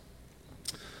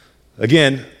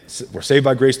 Again, we're saved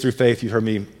by grace through faith. You heard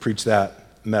me preach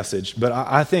that message. But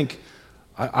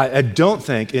I don't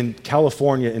think in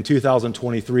California in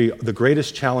 2023, the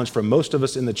greatest challenge for most of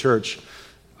us in the church,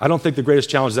 I don't think the greatest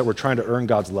challenge is that we're trying to earn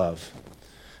God's love.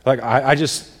 I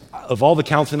just, of all the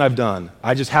counseling I've done,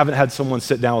 I just haven't had someone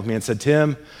sit down with me and said,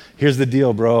 Tim, here's the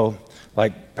deal, bro.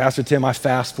 Pastor Tim, I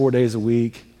fast 4 days a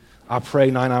week. I pray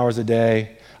 9 hours a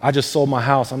day. I just sold my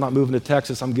house. I'm not moving to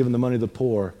Texas. I'm giving the money to the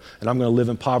poor, and I'm going to live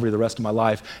in poverty the rest of my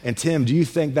life. And Tim, do you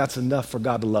think that's enough for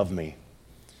God to love me?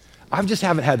 I just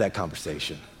haven't had that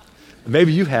conversation.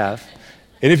 Maybe you have.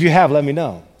 And if you have, let me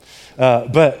know.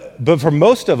 But for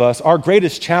most of us, our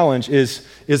greatest challenge is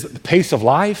the pace of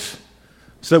life,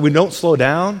 so that we don't slow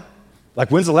down.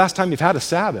 When's the last time you've had a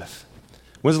Sabbath?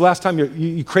 When's the last time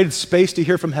you created space to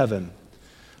hear from heaven?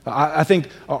 I think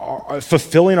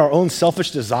fulfilling our own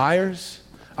selfish desires.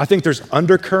 I think there's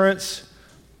undercurrents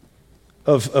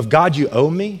of God, you owe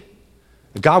me.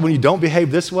 God, when you don't behave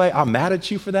this way, I'm mad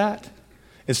at you for that.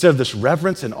 Instead of this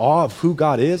reverence and awe of who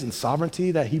God is and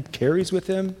sovereignty that he carries with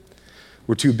him.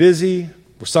 We're too busy.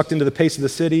 We're sucked into the pace of the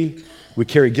city. We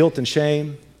carry guilt and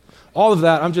shame. All of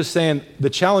that, I'm just saying, the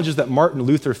challenges that Martin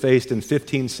Luther faced in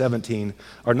 1517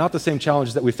 are not the same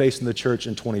challenges that we face in the church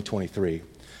in 2023.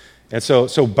 And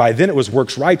so by then it was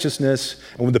works righteousness,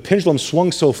 and when the pendulum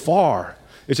swung so far,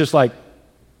 it's just like,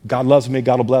 God loves me,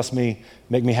 God will bless me,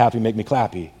 make me happy, make me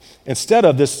clappy. Instead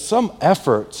of this, some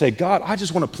effort, say, God, I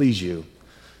just want to please you.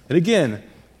 And again,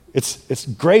 it's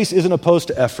grace isn't opposed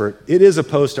to effort, it is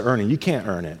opposed to earning. You can't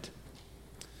earn it.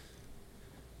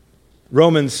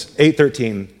 Romans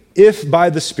 8:13, if by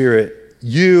the Spirit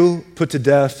you put to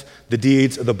death the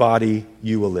deeds of the body,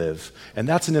 you will live. And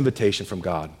that's an invitation from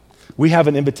God. We have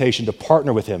an invitation to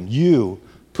partner with him. You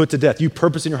put to death. You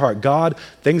purpose in your heart, God,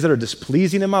 things that are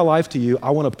displeasing in my life to you,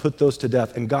 I want to put those to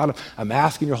death. And God, I'm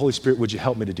asking your Holy Spirit, would you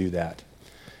help me to do that?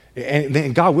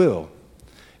 And God will.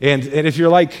 And if you're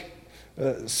like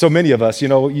so many of us, you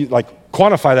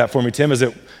quantify that for me, Tim. Is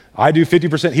it I do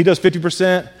 50%, he does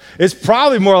 50%? It's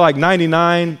probably more like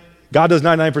 99. God does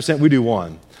 99%, we do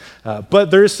 1.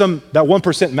 But there is that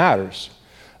 1% matters.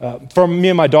 For me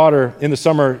and my daughter, in the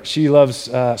summer, she loves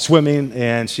swimming,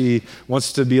 and she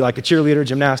wants to be like a cheerleader,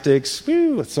 gymnastics.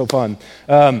 Woo, it's so fun.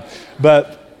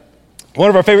 But one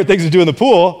of our favorite things to do in the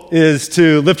pool is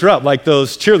to lift her up, like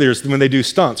those cheerleaders when they do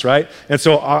stunts, right? And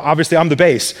so obviously I'm the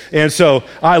base. And so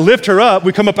I lift her up,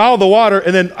 we come up out of the water,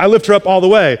 and then I lift her up all the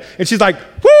way. And she's like,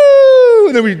 woo!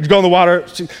 And then we go in the water.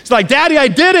 She's like, Daddy, I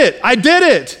did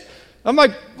it. I'm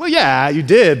like, well, yeah, you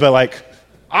did, but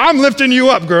I'm lifting you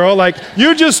up, girl.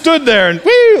 You just stood there and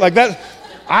woo, like that.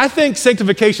 I think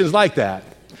sanctification is like that.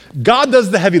 God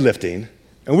does the heavy lifting,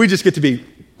 and we just get to be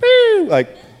woo,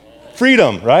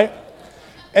 freedom, right?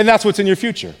 And that's what's in your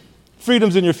future.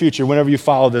 Freedom's in your future whenever you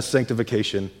follow this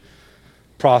sanctification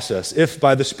process. If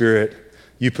by the Spirit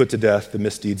you put to death the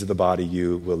misdeeds of the body,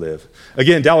 you will live.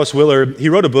 Again, Dallas Willard, he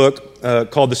wrote a book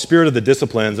called The Spirit of the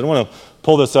Disciplines. And I want to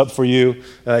pull this up for you.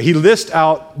 He lists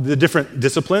out the different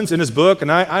disciplines in his book, and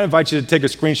I invite you to take a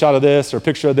screenshot of this or a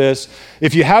picture of this.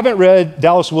 If you haven't read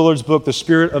Dallas Willard's book, The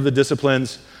Spirit of the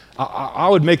Disciplines, I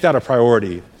would make that a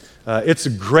priority. It's a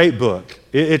great book.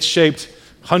 It's shaped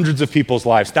hundreds of people's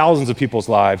lives, thousands of people's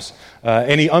lives,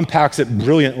 and he unpacks it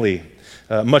brilliantly,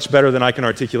 much better than I can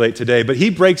articulate today. But he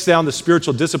breaks down the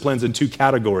spiritual disciplines in 2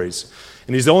 categories,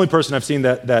 and he's the only person I've seen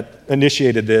that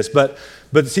initiated this. But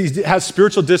he has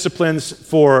spiritual disciplines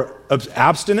for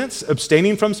abstinence,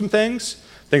 abstaining from some things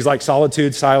like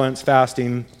solitude, silence,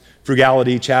 fasting,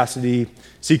 frugality, chastity,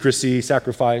 secrecy,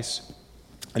 sacrifice.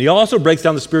 And he also breaks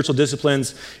down the spiritual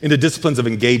disciplines into disciplines of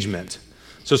engagement.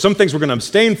 So some things we're going to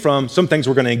abstain from, some things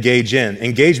we're going to engage in.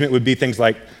 Engagement would be things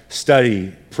like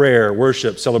study, prayer,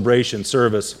 worship, celebration,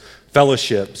 service,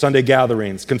 fellowship, Sunday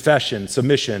gatherings, confession,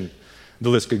 submission. The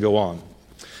list could go on.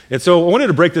 And so I wanted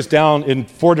to break this down in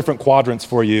 4 different quadrants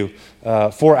for you,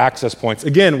 4 access points.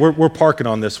 Again, we're parking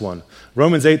on this one.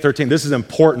 Romans 8:13, this is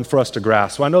important for us to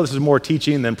grasp. So I know this is more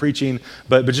teaching than preaching,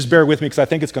 but just bear with me because I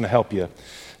think it's going to help you.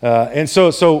 And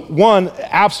so 1,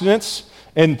 abstinence,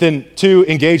 and then 2,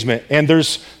 engagement. And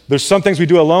there's some things we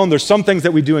do alone, there's some things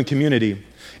that we do in community.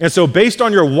 And so based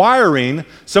on your wiring,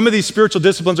 some of these spiritual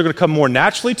disciplines are going to come more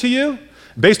naturally to you.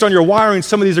 Based on your wiring,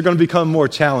 some of these are going to become more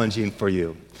challenging for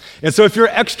you. And so if you're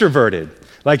extroverted,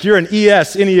 like you're an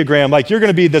ES Enneagram, like you're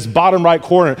going to be this bottom right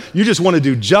corner, you just want to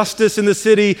do justice in the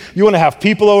city, you want to have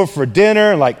people over for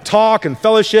dinner and like talk and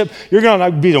fellowship, you're going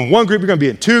to be in one group, you're going to be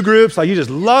in 2 groups, like you just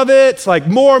love it, it's like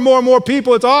more and more and more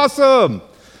people, it's awesome.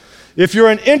 If you're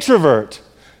an introvert,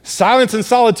 silence and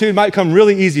solitude might come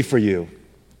really easy for you,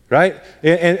 right?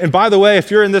 And by the way, if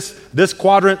you're in this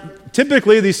quadrant,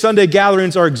 typically these Sunday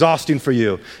gatherings are exhausting for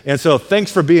you. And so thanks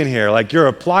for being here. Like you're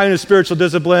applying a spiritual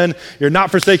discipline, you're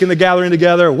not forsaking the gathering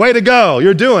together, way to go,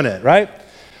 you're doing it, right?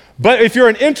 But if you're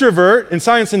an introvert and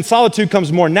silence and solitude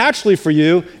comes more naturally for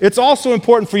you, it's also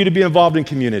important for you to be involved in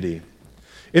community.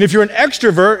 And if you're an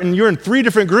extrovert and you're in 3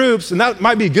 different groups, and that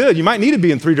might be good, you might need to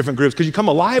be in 3 different groups because you come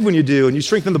alive when you do and you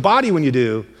strengthen the body when you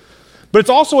do. But it's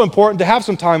also important to have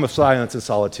some time of silence and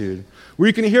solitude where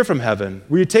you can hear from heaven,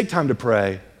 where you take time to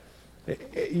pray.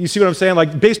 You see what I'm saying?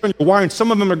 Like based on your wiring,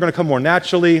 some of them are going to come more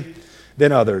naturally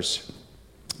than others.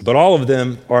 But all of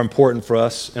them are important for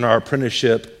us in our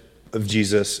apprenticeship of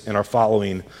Jesus and our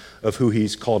following of who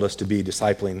he's called us to be,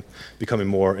 discipling, becoming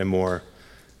more and more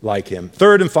like him.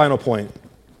 3rd and final point,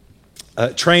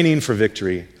 training for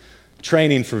victory.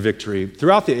 Training for victory.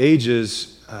 Throughout the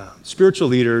ages, spiritual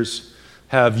leaders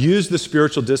have used the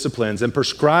spiritual disciplines and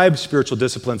prescribed spiritual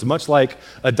disciplines much like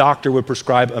a doctor would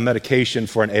prescribe a medication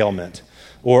for an ailment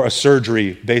or a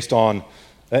surgery based on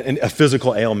a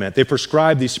physical ailment. They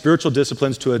prescribe these spiritual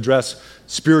disciplines to address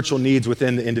spiritual needs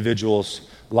within the individual's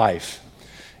life.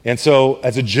 And so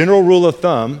as a general rule of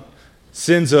thumb,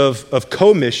 sins of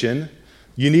commission,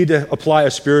 you need to apply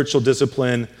a spiritual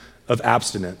discipline of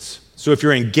abstinence. So if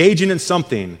you're engaging in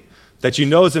something that you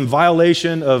know is in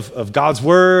violation of God's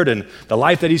word and the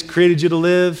life that he's created you to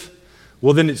live,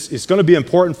 well, then it's going to be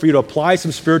important for you to apply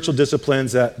some spiritual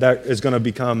disciplines that is going to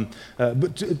become,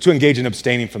 to engage in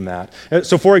abstaining from that.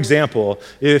 So for example,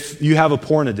 if you have a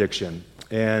porn addiction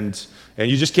and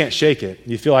you just can't shake it,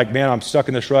 you feel like, man, I'm stuck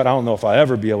in this rut, I don't know if I'll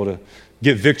ever be able to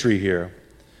get victory here.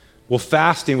 Well,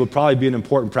 fasting would probably be an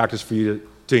important practice for you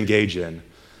to engage in,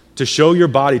 to show your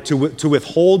body, to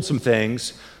withhold some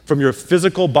things from your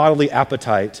physical bodily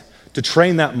appetite, to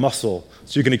train that muscle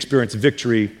so you can experience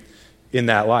victory in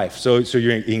that life. So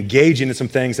you're engaging in some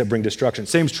things that bring destruction.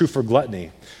 Same is true for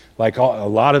gluttony. Like a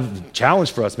lot of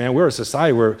challenge for us, man. We're a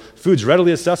society where food's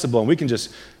readily accessible and we can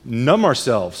just numb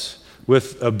ourselves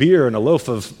with a beer and a loaf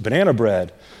of banana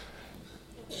bread.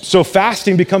 So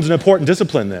fasting becomes an important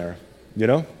discipline there, you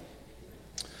know?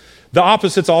 The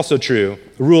opposite's also true.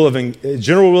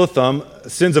 General rule of thumb,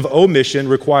 sins of omission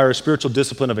require a spiritual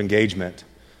discipline of engagement.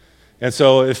 And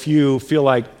so if you feel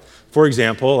like, for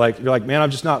example, like you're like, man,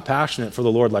 I'm just not passionate for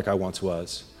the Lord like I once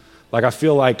was. Like I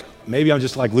feel like maybe I'm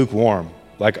just like lukewarm.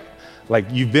 Like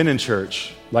you've been in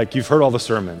church, like you've heard all the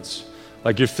sermons,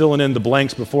 like you're filling in the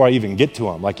blanks before I even get to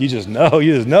them. Like you just know,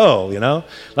 you know?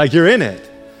 Like you're in it.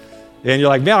 And you're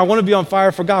like, man, I want to be on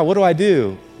fire for God. What do I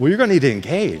do? Well, you're going to need to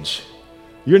engage.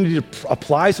 You're going to need to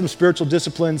apply some spiritual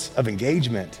disciplines of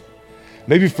engagement.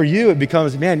 Maybe for you, it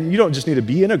becomes, man, you don't just need to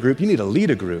be in a group, you need to lead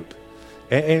a group.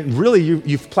 And really,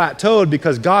 you've plateaued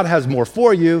because God has more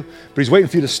for you, but he's waiting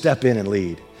for you to step in and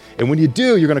lead. And when you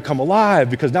do, you're going to come alive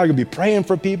because now you're going to be praying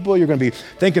for people. You're going to be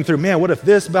thinking through, man, what if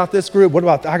this about this group? What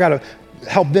about, I got to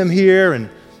help them here and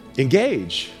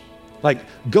engage. Like,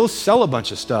 go sell a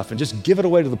bunch of stuff and just give it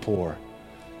away to the poor.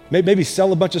 Maybe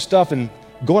sell a bunch of stuff and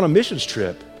go on a missions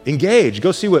trip. Engage.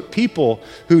 Go see what people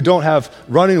who don't have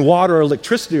running water or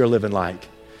electricity are living like.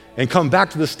 And come back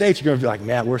to the States, you're going to be like,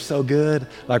 man, we're so good.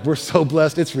 Like, we're so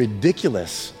blessed. It's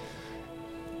ridiculous.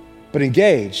 But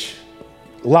engage.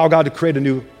 Allow God to create a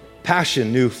new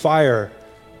passion, new fire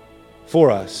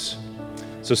for us.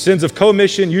 So sins of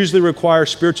commission usually require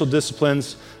spiritual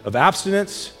disciplines of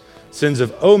abstinence. Sins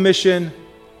of omission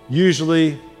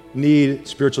usually need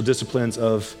spiritual disciplines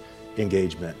of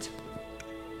engagement.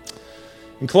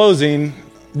 In closing,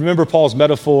 remember Paul's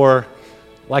metaphor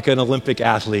like an Olympic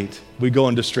athlete. We go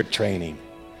into strict training.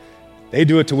 They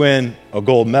do it to win a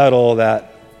gold medal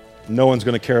that no one's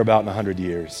going to care about in 100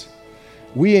 years.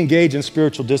 We engage in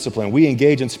spiritual discipline. We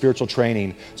engage in spiritual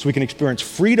training so we can experience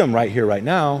freedom right here, right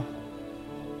now,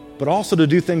 but also to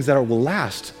do things that will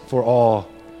last for all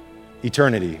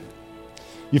eternity.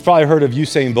 You've probably heard of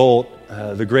Usain Bolt,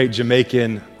 the great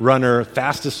Jamaican runner,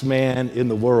 fastest man in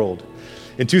the world.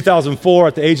 In 2004,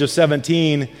 at the age of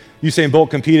 17, Usain Bolt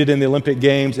competed in the Olympic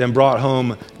Games and brought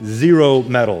home 0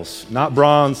 medals. Not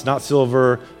bronze, not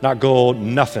silver, not gold,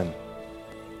 nothing.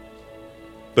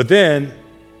 But then,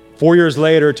 4 years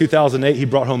later, 2008, he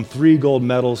brought home 3 gold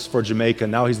medals for Jamaica.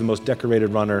 Now he's the most decorated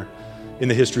runner in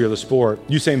the history of the sport.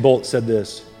 Usain Bolt said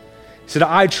this. He said,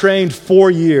 I trained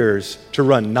 4 years to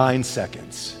run 9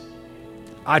 seconds.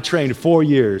 I trained 4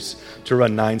 years to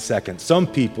run 9 seconds. Some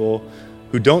people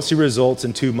who don't see results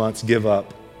in 2 months give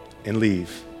up and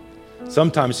leave.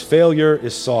 Sometimes failure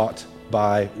is sought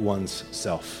by one's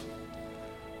self.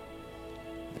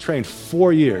 I trained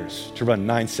 4 years to run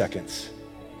 9 seconds.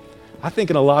 I think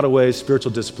in a lot of ways,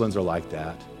 spiritual disciplines are like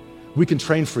that. We can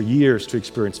train for years to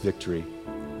experience victory.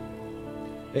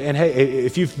 And hey,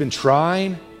 if you've been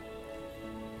trying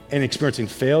and experiencing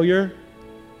failure,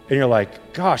 and you're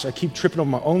like, gosh, I keep tripping over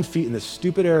my own feet in this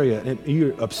stupid area, and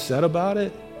you're upset about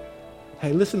it,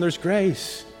 hey, listen, there's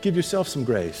grace. Give yourself some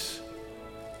grace.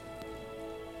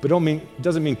 But it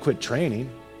doesn't mean quit training.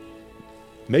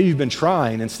 Maybe you've been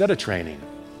trying instead of training.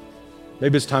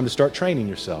 Maybe it's time to start training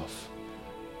yourself.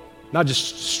 Not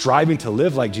just striving to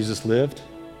live like Jesus lived,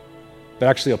 but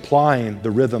actually applying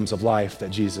the rhythms of life that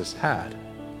Jesus had.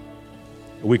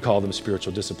 We call them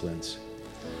spiritual disciplines.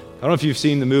 I don't know if you've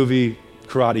seen the movie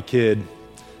Karate Kid.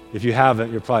 If you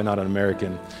haven't, you're probably not an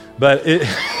American. But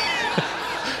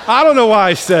I don't know why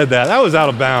I said that. That was out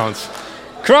of bounds.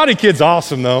 Karate Kid's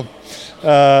awesome, though.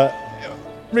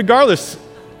 Regardless,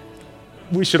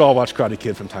 we should all watch Karate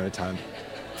Kid from time to time.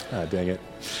 Ah, dang it.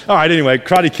 All right, anyway,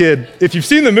 Karate Kid. If you've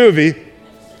seen the movie,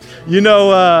 you know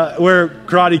where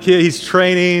Karate Kid, he's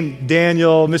training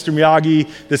Daniel, Mr. Miyagi,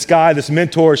 this guy, this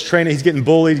mentor is training. He's getting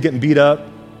bullied, he's getting beat up.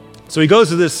 So he goes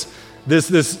to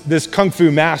this kung fu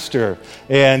master,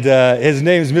 and his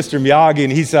name is Mr. Miyagi,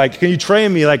 and he's like, can you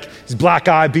train me? Like, his black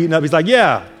eye beaten up. He's like,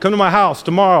 yeah, come to my house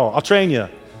tomorrow. I'll train you.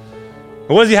 And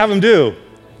what does he have him do?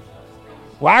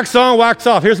 Wax on, wax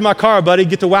off. Here's my car, buddy.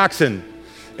 Get to waxing.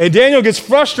 And Daniel gets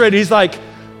frustrated. He's like,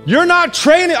 you're not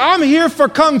training. I'm here for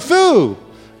kung fu,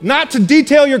 not to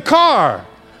detail your car.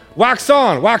 Wax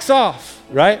on, wax off,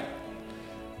 right?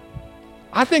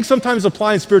 I think sometimes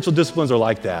applying spiritual disciplines are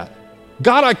like that.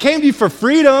 God, I came to you for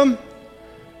freedom,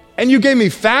 and you gave me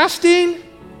fasting?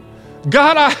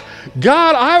 God,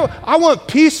 I want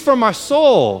peace for my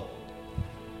soul,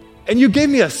 and you gave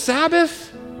me a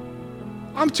Sabbath?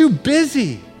 I'm too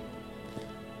busy.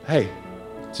 Hey,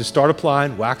 just start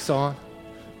applying, wax on,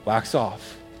 wax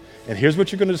off. And here's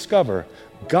what you're going to discover.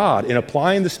 God, in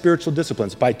applying the spiritual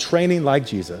disciplines, by training like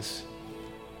Jesus,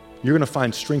 you're going to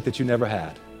find strength that you never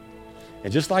had.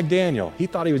 And just like Daniel, he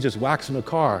thought he was just waxing a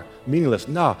car, meaningless.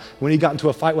 No, when he got into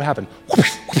a fight, what happened?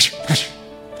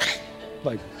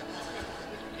 Like,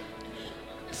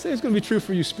 say it's going to be true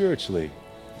for you spiritually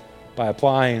by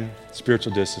applying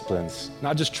spiritual disciplines,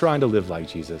 not just trying to live like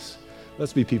Jesus.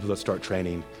 Let's be people that start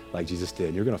training like Jesus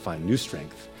did. You're going to find new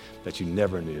strength that you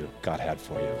never knew God had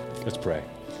for you. Let's pray.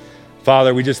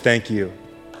 Father, we just thank you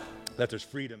that there's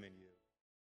freedom in you.